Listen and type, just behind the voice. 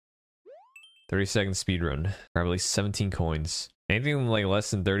30-second speed run. Probably 17 coins. Anything like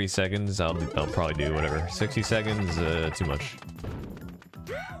less than 30 seconds, I'll probably do whatever. 60 seconds, too much.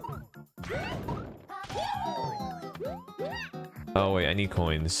 Oh wait, I need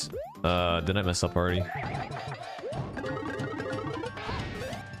coins. Did I mess up already?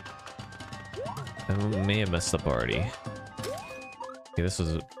 I may have messed up already. Okay, this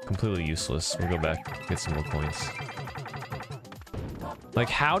was completely useless. We'll go back, get some more coins. Like,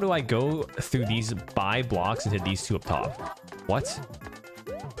 how do I go through these buy blocks and hit these two up top? What?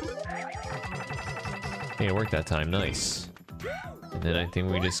 Hey, it worked that time. Nice. And then I think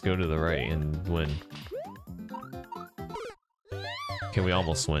we just go to the right and win. Okay, we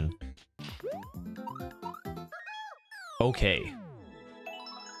almost win. Okay.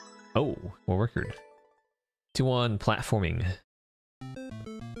 Oh, what record? 2-1 platforming.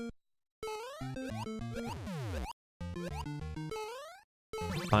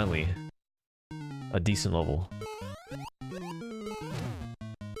 Finally, a decent level.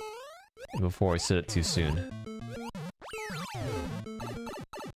 Before I said it too soon.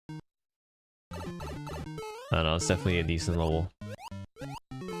 I don't know, it's definitely a decent level.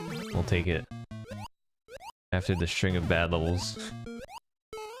 We'll take it. After the string of bad levels.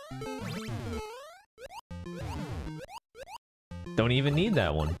 Don't even need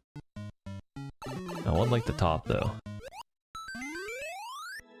that one. I would like the top though.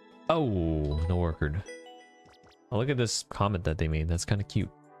 Oh, no record. Oh, look at this comment that they made. That's kind of cute.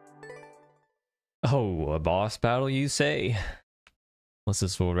 Oh, a boss battle, you say? What's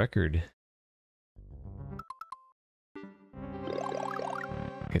this world record?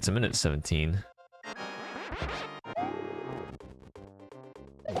 It's a minute 17.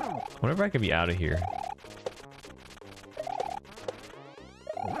 Whenever I could be out of here.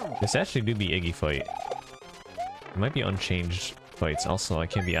 This actually do be Iggy fight. It might be unchanged fights. Also, I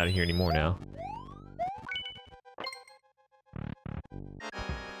can't be out of here anymore now.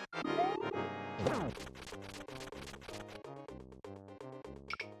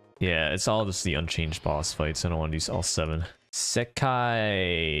 Yeah, it's all just the unchanged boss fights. I don't want to do all 7.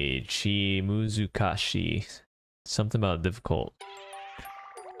 Sekai Chimuzukashi. Something about difficult.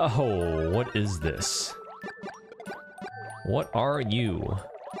 Oh, what is this? What are you?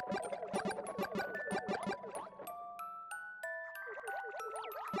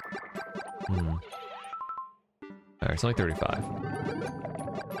 Alright, it's only 35.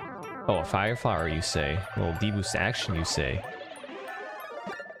 Oh, a Fireflower, you say? A little deboost action, you say?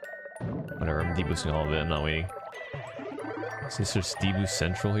 Whatever, I'm deboosting all of it, I'm not waiting. Is this just deboost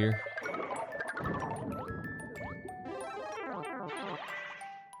central here?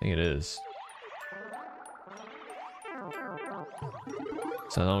 I think it is.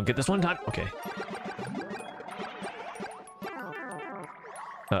 So I don't get this one time. Okay.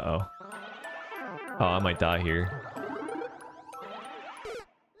 Uh-oh. Oh, I might die here.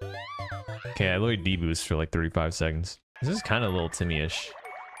 Okay, I literally deboost for like 35 seconds. This is kind of a little Timmy-ish.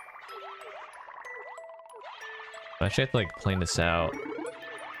 I actually have to like plan this out.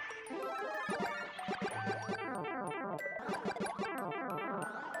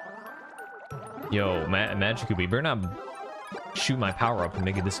 Yo, Magicoob, you better not shoot my power up and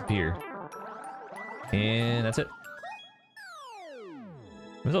make it disappear. And that's it.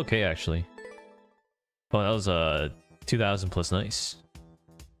 It was okay, actually. Oh, that was 2,000 plus nice.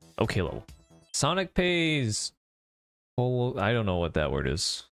 Okay level. Sonic pays. Oh, I don't know what that word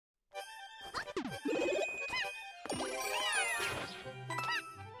is.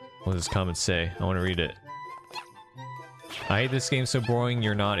 What does this comment say? I want to read it. I hate this game so boring,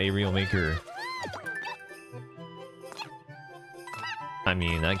 you're not a real maker. I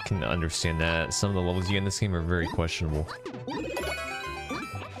mean, I can understand that. Some of the levels you get in this game are very questionable.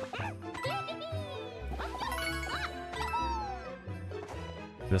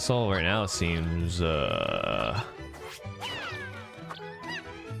 This all right now seems, I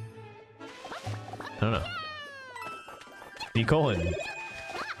don't know. D:.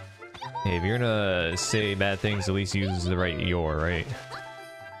 Hey, if you're gonna say bad things, at least use the right your, right?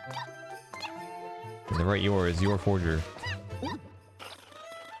 And the right your is your forger.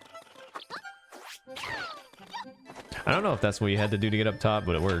 I don't know if that's what you had to do to get up top,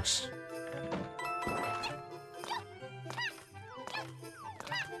 but it works.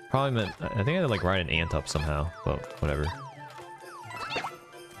 Probably meant, I think I had to like ride an ant up somehow, but whatever.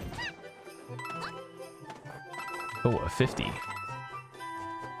 Oh, a 50.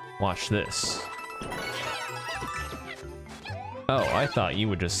 Watch this. Oh, I thought you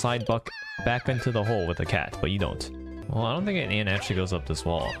would just slide back into the hole with a cat, but you don't. Well, I don't think an ant actually goes up this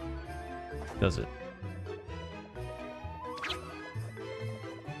wall. Does it?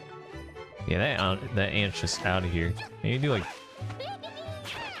 Yeah, that ant's just out of here. Maybe do like...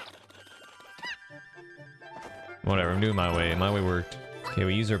 Whatever, I'm doing my way. My way worked. Okay,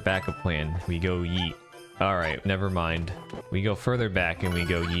 we use our backup plan. We go yeet. Alright, never mind. We go further back and we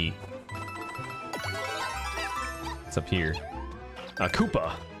go yeet. What's up here? A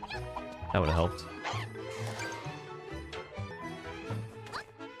Koopa! That would have helped.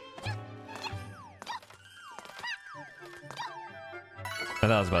 I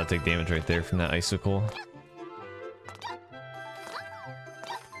thought I was about to take damage right there from that icicle.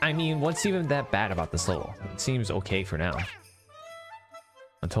 I mean, what's even that bad about this level? It seems okay for now.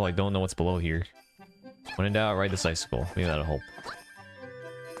 Until I don't know what's below here. When in doubt, ride this icicle. Maybe that'll help.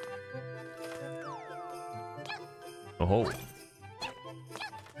 Oh.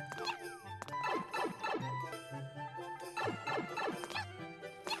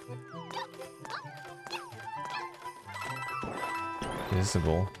 This is the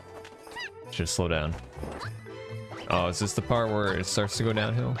goal. Should slow down. Oh, is this the part where it starts to go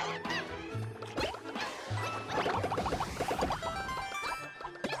downhill?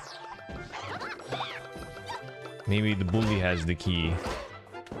 Maybe the bully has the key.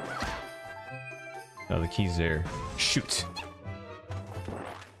 Oh, the key's there. Shoot!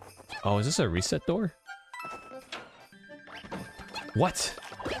 Oh, is this a reset door? What?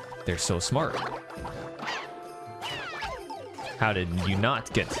 They're so smart. How did you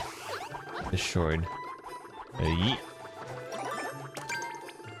not get destroyed? Yeet.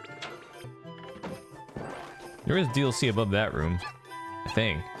 There is DLC above that room, I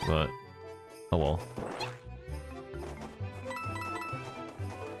think, but oh well.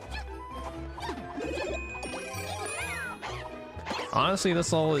 Honestly,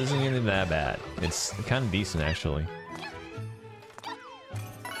 this level isn't even that bad. It's kind of decent, actually.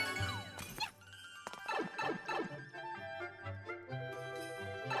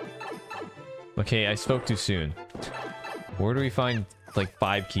 Okay, I spoke too soon. Where do we find, like,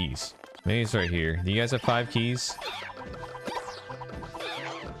 5 keys? Maybe it's right here. Do you guys have 5 keys?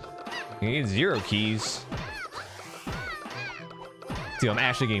 You need 0 keys. Dude, I'm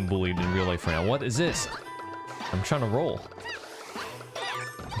actually getting bullied in real life right now. What is this? I'm trying to roll.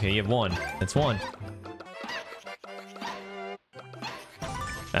 Okay, you have 1. That's 1.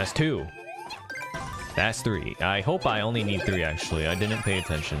 That's 2. That's 3. I hope I only need 3, actually. I didn't pay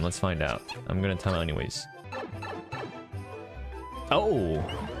attention. Let's find out. I'm gonna time out anyways. Oh!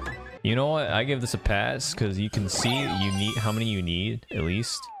 You know what? I give this a pass, because you can see you need how many you need, at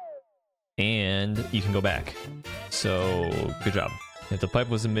least. And you can go back. So, good job. If the pipe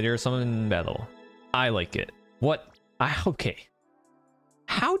was in midair or something, battle. I like it. What? Okay.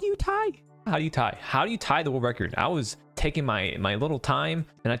 How do you tie? How do you tie? How do you tie the world record? I was taking my little time,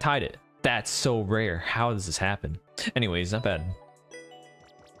 and I tied it. That's so rare. How does this happen? Anyways, not bad.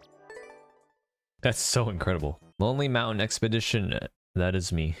 That's so incredible. Lonely Mountain Expedition. That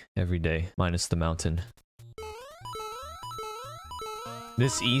is me every day, minus the mountain.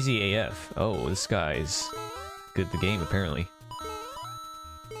 This easy AF. Oh, this guy's good at the game, apparently.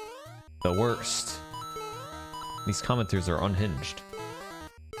 The worst. These commenters are unhinged.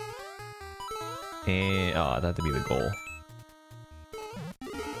 And, oh, that had to be the goal.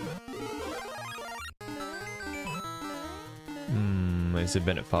 Is it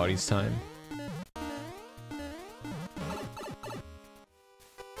Bennett Foddy's time?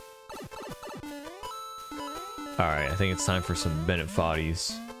 Alright, I think it's time for some Bennett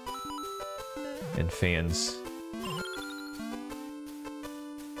Foddies. And fans.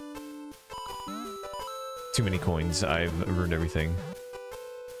 Too many coins, I've ruined everything.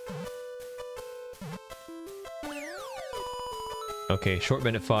 Okay, short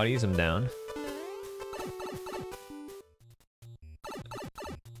Bennett Foddies, I'm down.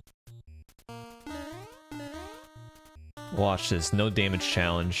 Watch this, no damage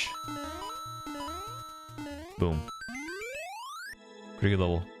challenge. Boom. Pretty good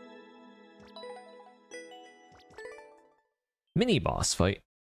level. Mini boss fight.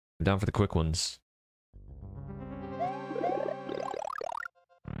 I'm down for the quick ones.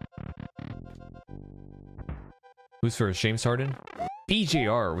 Who's first? James Harden?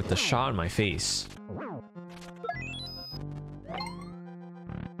 BJR with the shot in my face.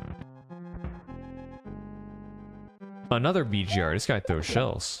 Another BGR. This guy throws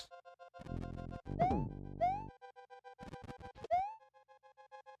shells.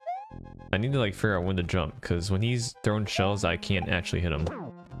 I need to like figure out when to jump, because when he's throwing shells, I can't actually hit him.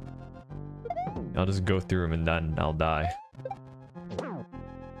 I'll just go through him and then I'll die.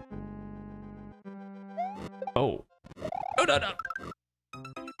 Oh. Oh, no, no.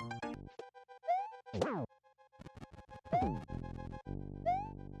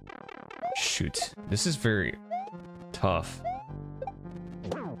 shoot. This is very tough.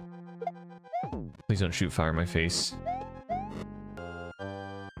 Please don't shoot fire in my face.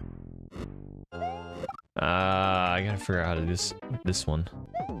 I gotta figure out how to do this one.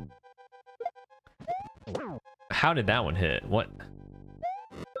 How did that one hit? What?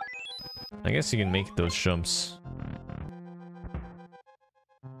 I guess you can make those jumps.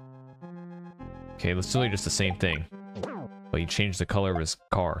 Okay, it's literally just the same thing. But you change the color of his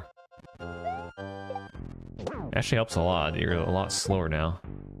car. Actually helps a lot. You're a lot slower now.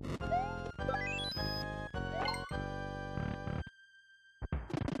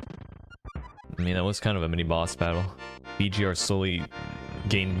 I mean, that was kind of a mini boss battle. BGR slowly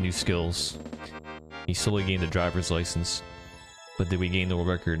gained new skills. He slowly gained the driver's license. But did we gain the world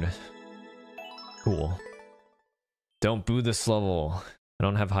record? Cool. Don't boo this level. I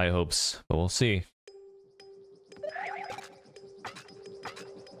don't have high hopes, but we'll see.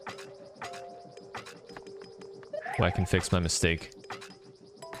 Well, I can fix my mistake.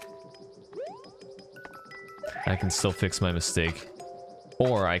 I can still fix my mistake.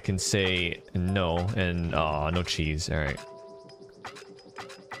 Or I can say no and no cheese. All right.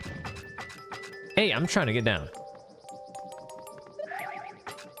 Hey, I'm trying to get down.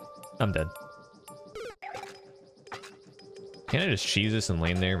 I'm dead. Can't I just cheese this and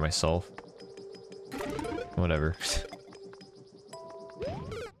land there myself? Whatever.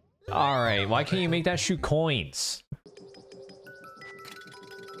 Alright, why can't you make that shoot coins?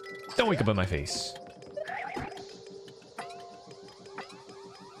 Don't wake up in my face.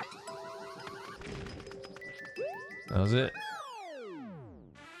 That was it.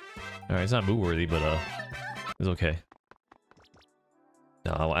 Alright, it's not boo worthy, but it's okay.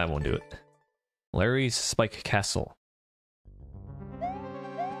 No, I won't do it. Larry's Spike Castle.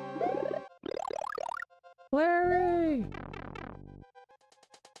 Larry!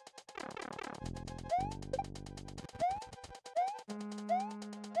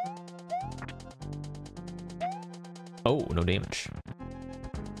 Oh, no damage.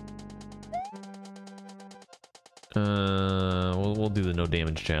 We'll do the no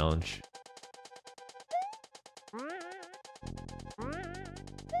damage challenge.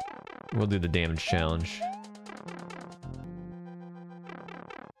 We'll do the damage challenge.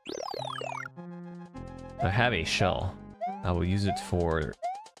 I have a shell. I will use it for...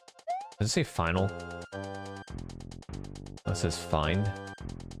 Does it say final? Oh, it says find.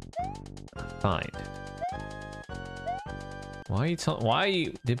 Find. Why are you telling? Why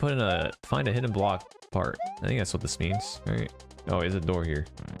they put in a find a hidden block part? I think that's what this means, right? Oh, there's a door here.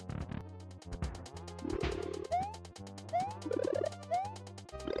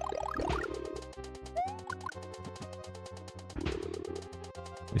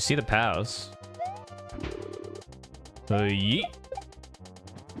 We see the POWs. Yeet.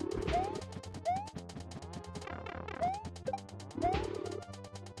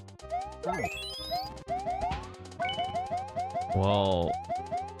 Well,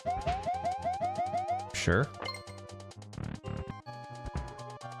 sure.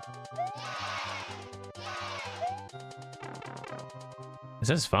 It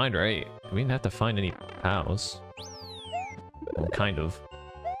says find, right? We didn't have to find any POWs. Well, kind of.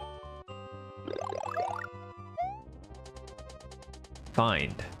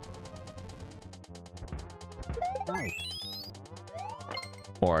 Find.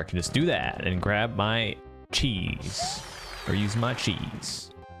 Or I can just do that and grab my cheese. Or use my cheese.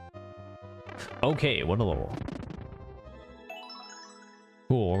 Okay, what a level.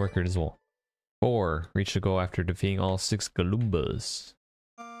 Cool, record as well. 4. Reach the goal after defeating all 6 Galoombas.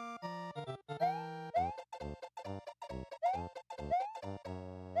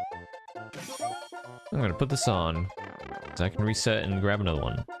 I'm gonna put this on, so I can reset and grab another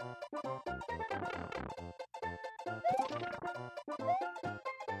one.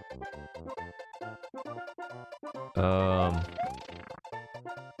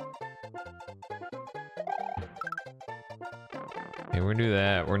 Okay, we're gonna do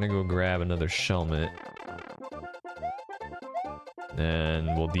that. We're gonna go grab another Shelmet.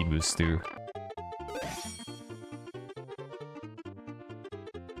 Then we'll deboost through.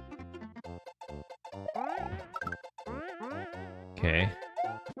 Okay.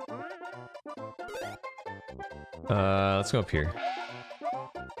 Let's go up here.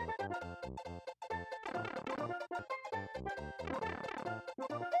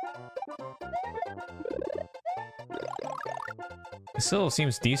 It still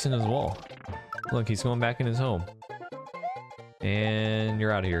seems decent as well. Look, he's going back in his home. And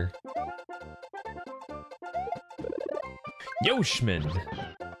you're out of here. Yoshman!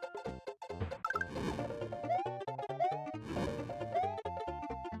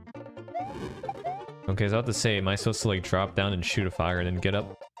 Okay, I was about to say, am I supposed to like drop down and shoot a fire and then get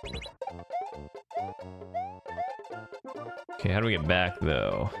up? Okay, how do we get back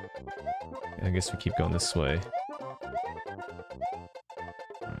though? I guess we keep going this way.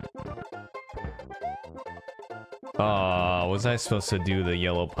 Was I supposed to do the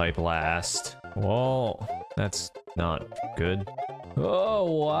yellow pipe last? Well, that's not good. Oh,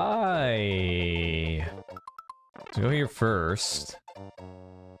 why? So go here first.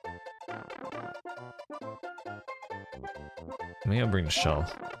 Maybe I'll bring the shell.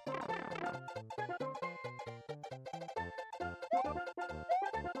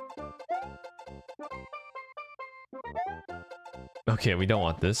 Okay, we don't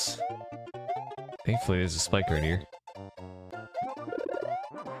want this. Thankfully, there's a spike right here.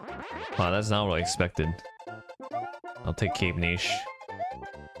 Wow, that's not what I expected. I'll take Cape Niche.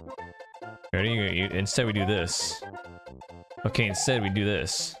 Ready? Instead, we do this. Okay, instead, we do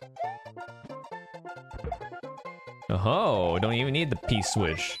this. Oh, don't even need the P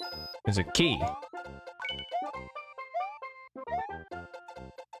switch. There's a key.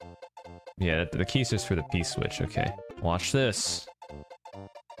 Yeah, the key's just for the P switch. Okay, watch this.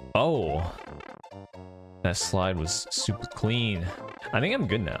 Oh, that slide was super clean. I think I'm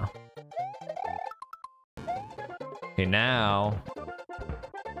good now. Okay, now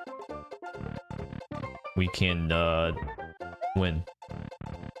we can win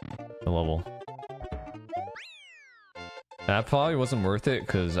the level. That probably wasn't worth it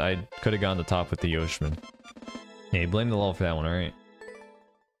because I could have gone to the top with the Yoshman. Hey, blame the level for that one, alright?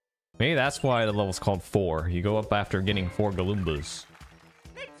 Maybe that's why the level's called 4. You go up after getting 4 Galoombas.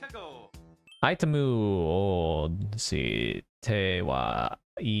 Itemu. Oh, let's see. Tewa.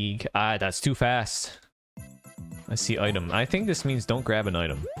 Ah, that's too fast. I see item. I think this means don't grab an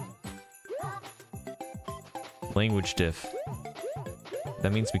item. Language diff.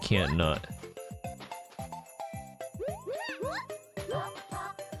 That means we can't nut.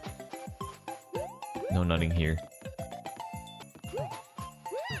 No nutting here.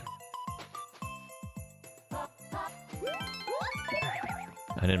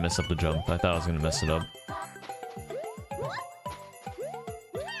 I didn't mess up the jump. I thought I was gonna mess it up.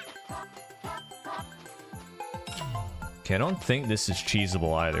 Okay, I don't think this is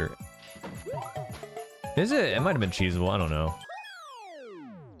cheesable either. Is it? It might have been cheesable. I don't know.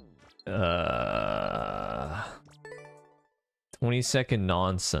 20-second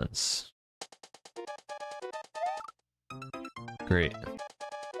nonsense. Great.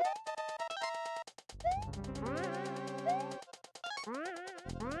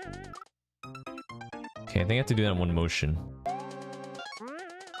 Okay, I think I have to do that in one motion.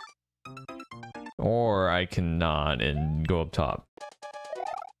 Or I cannot and go up top.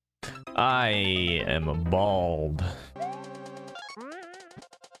 I am a bald.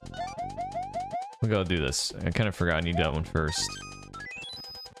 We gotta do this. I kind of forgot I need that one first.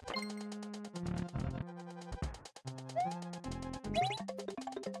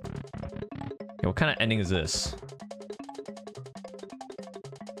 Okay, what kind of ending is this?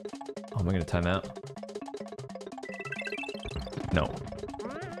 Oh, am I gonna time out? No.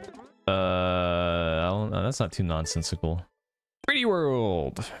 I don't know. That's not too nonsensical. 3D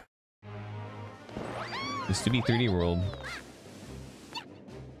World! Used to be 3D World.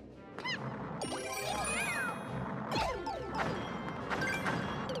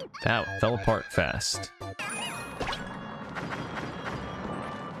 That fell apart fast.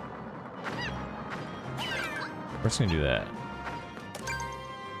 We're just gonna do that.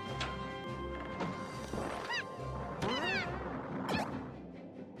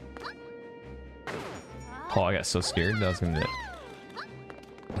 Oh, I got so scared that I was gonna do it.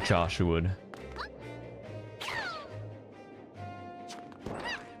 Joshua would.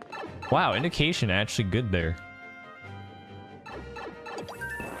 Wow, indication actually good there.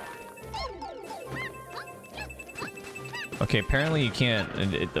 Okay, apparently you can't.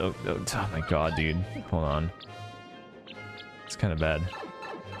 Oh my god, dude. Hold on. It's kind of bad.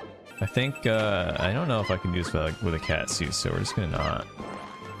 I think, I don't know if I can do this with a cat suit, so we're just gonna not.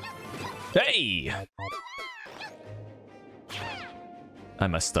 Hey! I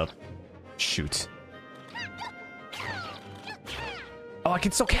messed up. Shoot. Oh, I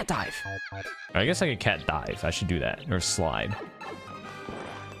can still cat dive! I guess I can cat dive. I should do that. Or slide.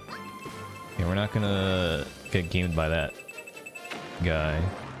 Okay, we're not gonna get gamed by that guy.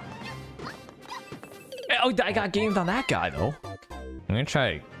 Oh, I got gamed on that guy, though. I'm gonna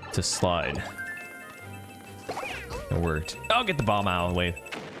try to slide. It worked. I'll get the bomb out of the way.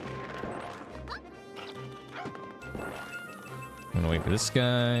 I'm gonna wait for this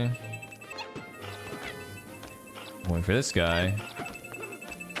guy. I'm waiting for this guy.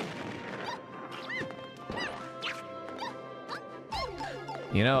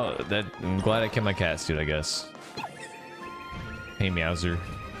 You know, that I'm glad I kept my cat suit, I guess. Hey, Meowser.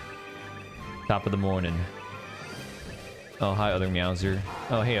 Top of the morning. Oh, hi, other Meowser.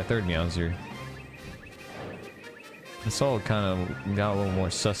 Oh, hey, a third Meowser. This all kind of got a little more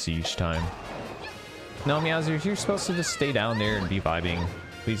sussy each time. No, Meowser, you're supposed to just stay down there and be vibing.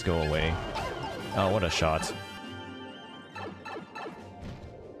 Please go away. Oh, what a shot.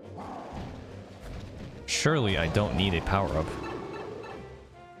 Surely I don't need a power-up.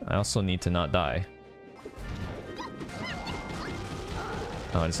 I also need to not die.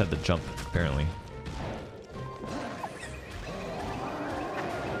 Oh, I just had to jump, apparently.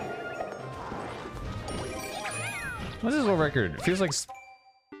 What's this world record? It feels like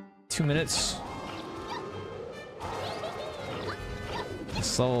 2 minutes.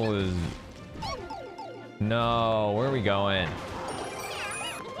 This level is... No, where are we going?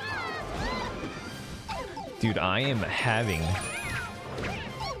 Dude, I am having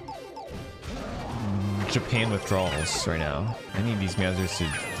Japan withdrawals right now. I need these Meowsers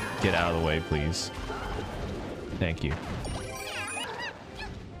to get out of the way, please. Thank you.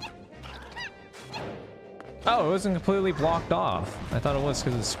 Oh, it wasn't completely blocked off. I thought it was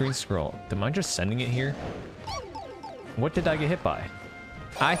because of the screen scroll. Am I just sending it here? What did I get hit by?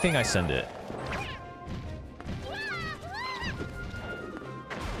 I think I send it.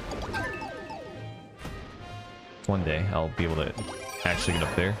 One day I'll be able to actually get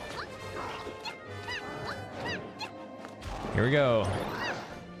up there. Here we go.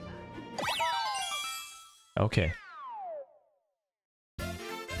 Okay.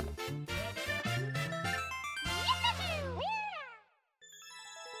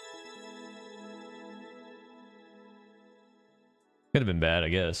 Could have been bad, I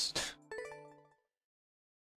guess.